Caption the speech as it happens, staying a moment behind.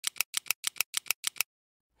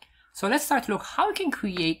So let's start to look how we can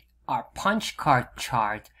create our punch card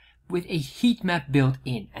chart with a heat map built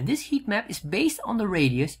in. And this heat map is based on the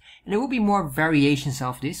radius, and there will be more variations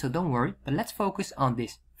of this, so don't worry, but let's focus on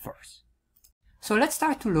this first. So let's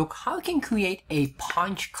start to look how we can create a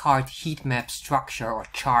punch card heat map structure or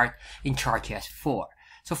chart in chart.js 4.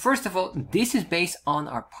 So first of all, this is based on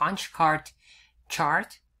our punch card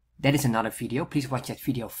chart. That is another video. Please watch that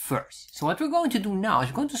video first. So what we're going to do now is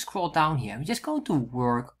we're going to scroll down here. We're just going to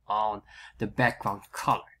work on the background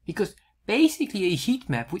color, because basically a heat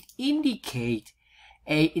map would indicate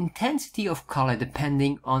a intensity of color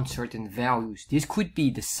depending on certain values. This could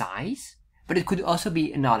be the size, but it could also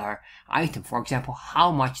be another item. For example,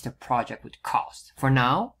 how much the project would cost. For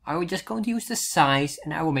now, I will just going to use the size,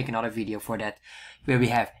 and I will make another video for that where we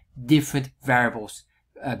have different variables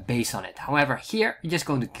based on it. However, here we're just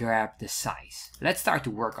going to grab the size. Let's start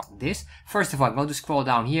to work on this. First of all, I'm going to scroll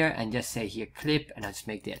down here and just say here clip, and let's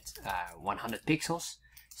make that 100 pixels.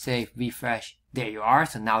 Save, refresh. There you are.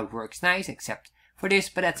 So now it works nice, except for this,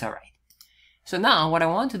 but that's alright. So now what I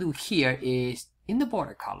want to do here is in the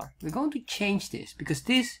border color, we're going to change this because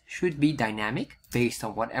this should be dynamic based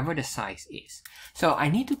on whatever the size is. So I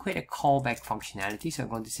need to create a callback functionality. So I'm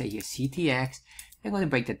going to say here ctx. I'm going to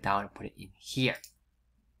break that down and put it in here.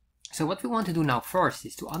 So what we want to do now first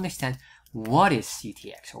is to understand what is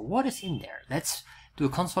ctx or what is in there. Let's do a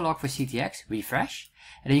console log for ctx, refresh,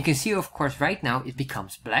 and then you can see, of course, right now it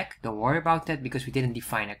becomes black. Don't worry about that because we didn't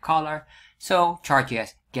define a color. So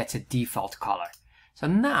chart.js gets a default color. So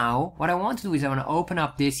now what I want to do is I want to open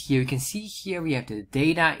up this here. You can see here we have the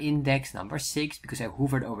data index number 6 because I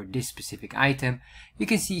hovered over this specific item. You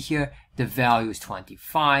can see here the value is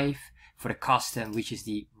 25 for the custom, which is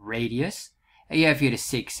the radius. And you have here the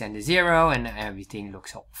 6 and the 0, and everything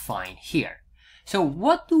looks all fine here. So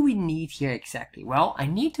what do we need here exactly? Well, I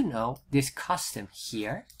need to know this custom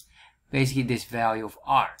here, basically this value of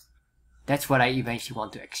r. That's what I eventually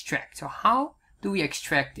want to extract. So how do we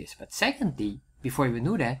extract this? But secondly, before we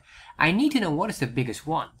do that, I need to know what is the biggest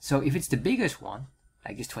one. So if it's the biggest one,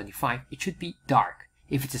 like this 25, it should be dark.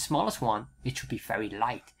 If it's the smallest one, it should be very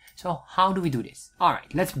light. So how do we do this?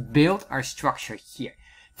 Alright, let's build our structure here.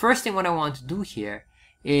 First thing what I want to do here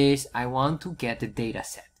is I want to get the data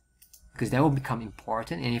set, because that will become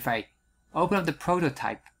important. And if I open up the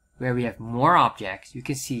prototype where we have more objects, you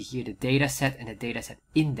can see here the data set and the data set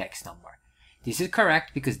index number. This is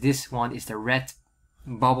correct because this one is the red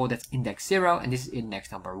bubble that's index 0, and this is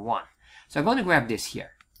index number 1. So I'm going to grab this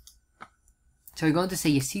here. So we're going to say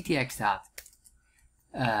your ctx dot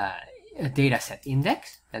data set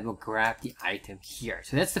index. That will grab the item here.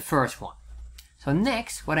 So that's the first one. So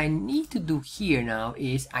next, what I need to do here now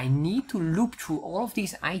is I need to loop through all of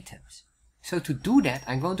these items. So to do that,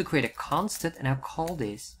 I'm going to create a constant, and I'll call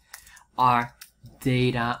this our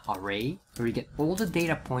data array, where we get all the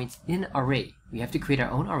data points in an array. We have to create our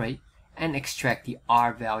own array and extract the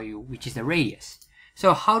r value, which is the radius.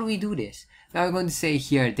 So how do we do this? Now we're going to say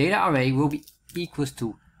here data array will be equals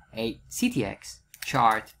to a ctx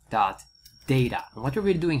chart.data. And what we're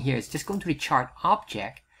really doing here is just going to the chart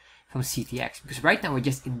object from ctx, because right now we're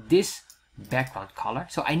just in this background color.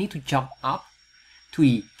 So I need to jump up to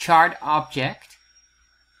the chart object,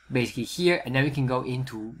 basically here, and then we can go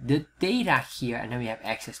into the data here, and then we have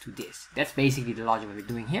access to this. That's basically the logic we're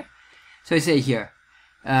doing here. So I say here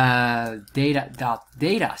data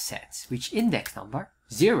sets, which index number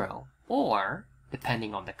 0, or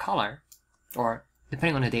depending on the color, or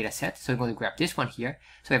depending on the data set. So I'm going to grab this one here.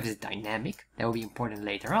 So if it's dynamic, that will be important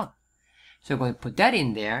later on. So I'm going to put that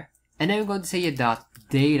in there. And then we're going to say a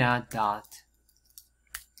data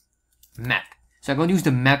map. So I'm going to use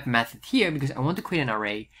the map method here because I want to create an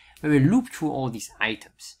array where we loop through all these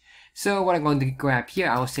items. So what I'm going to grab here,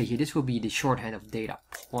 I will say here, this will be the shorthand of data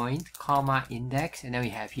point, comma, index. And then we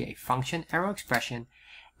have here a function, arrow expression.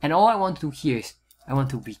 And all I want to do here is I want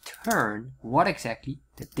to return what exactly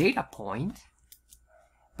the data point,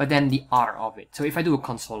 but then the r of it. So if I do a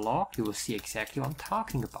console log, you will see exactly what I'm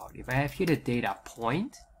talking about. If I have here the data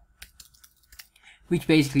point, which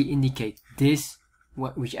basically indicate this,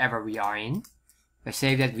 whichever we are in. If I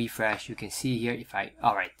save that, refresh, you can see here if I,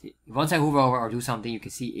 alright, once I hover over or do something, you can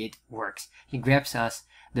see it works. It grabs us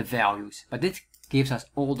the values, but this gives us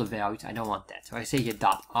all the values. I don't want that. So I say here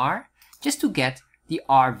 .r, just to get the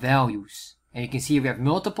r values. And you can see we have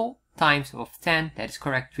multiple times of 10, that is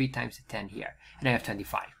correct, 3 times the 10 here. And I have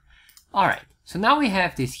 25. Alright, so now we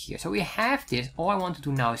have this here. So we have this, all I want to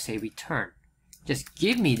do now is say return. Just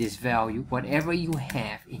give me this value, whatever you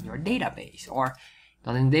have in your database, or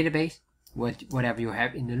not in the database, whatever you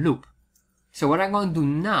have in the loop. So what I'm going to do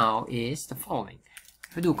now is the following.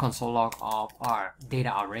 If we do console log of our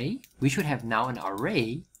data array, we should have now an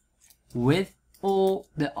array with all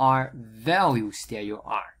the R values there you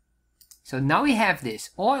are. So now we have this.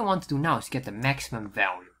 All I want to do now is get the maximum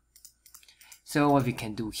value. So what we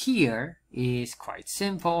can do here is quite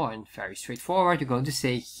simple and very straightforward. You're going to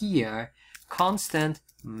say here constant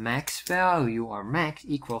max value or max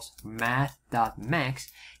equals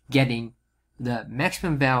math.max, getting the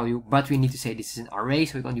maximum value, but we need to say this is an array,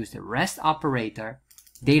 so we're going to use the rest operator,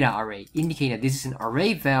 data array, indicating that this is an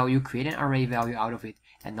array value, create an array value out of it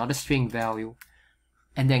and not a string value,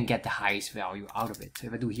 and then get the highest value out of it. So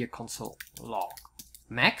if I do here console log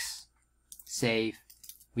max, save,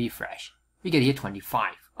 refresh, we get here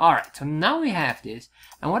 25. Alright, so now we have this,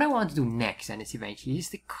 and what I want to do next, and it's eventually, is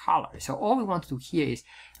the color. So all we want to do here is,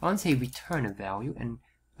 I want to say return a value, and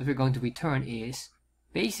what we're going to return is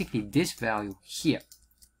basically this value here.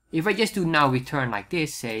 If I just do now return like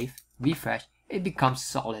this, save, refresh, it becomes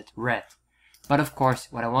solid red. But of course,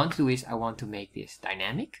 what I want to do is, I want to make this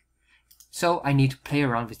dynamic. So I need to play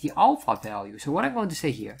around with the alpha value. So what I'm going to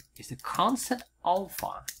say here is the constant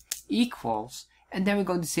alpha equals, and then we're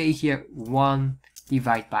going to say here 1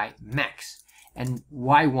 divided by max. And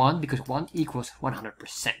why 1? Because 1 equals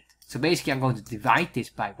 100%. So basically I'm going to divide this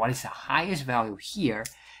by what is the highest value here,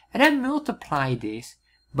 and then multiply this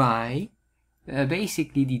by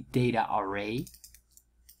basically the data array.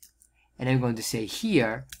 And I'm going to say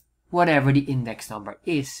here whatever the index number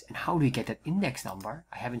is. And how do we get that index number?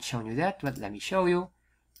 I haven't shown you that, but let me show you.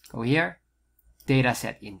 Go here,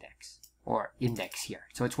 dataset index, or index here.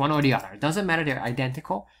 So it's one or the other. It doesn't matter, they're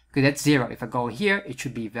identical, because that's 0. If I go here, it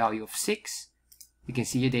should be value of 6. You can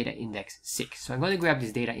see your data index 6. So I'm going to grab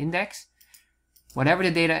this data index, whatever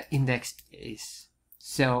the data index is.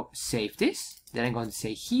 So save this. Then I'm going to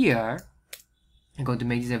say here, I'm going to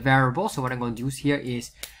make this a variable. So what I'm going to use here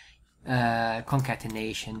is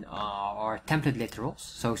concatenation or template literals.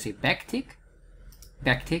 So say backtick,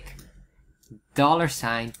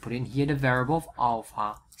 $, put in here the variable of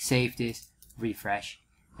alpha, save this, refresh,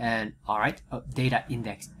 and alright, data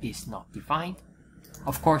index is not defined.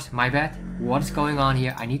 Of course, my bad. What's going on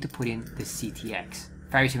here? I need to put in the CTX.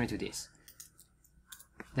 Very similar to this.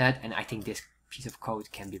 That, and I think this piece of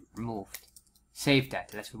code can be removed. Save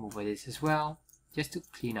that. Let's remove this as well, just to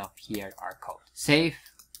clean up here our code. Save,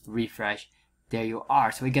 refresh, there you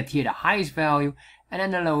are. So we get here the highest value, and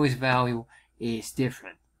then the lowest value is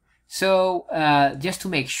different. So just to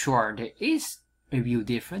make sure there is a real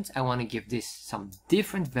difference, I want to give this some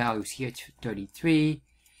different values here to 33,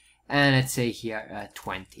 and let's say here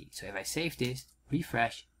 20. So if I save this,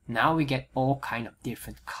 refresh, now we get all kind of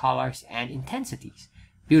different colors and intensities.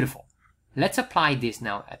 Beautiful. Let's apply this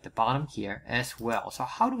now at the bottom here as well. So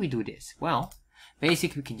how do we do this? Well,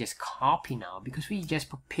 basically we can just copy now, because we just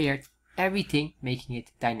prepared everything, making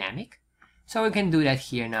it dynamic. So we can do that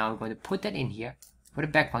here now. We're going to put that in here for the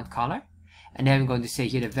background color, and then we're going to say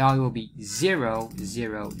here the value will be 0,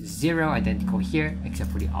 0, 0, identical here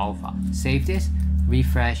except for the alpha. Save this,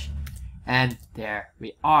 refresh, and there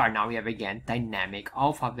we are. Now we have again dynamic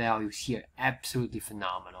alpha values here. Absolutely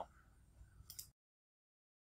phenomenal.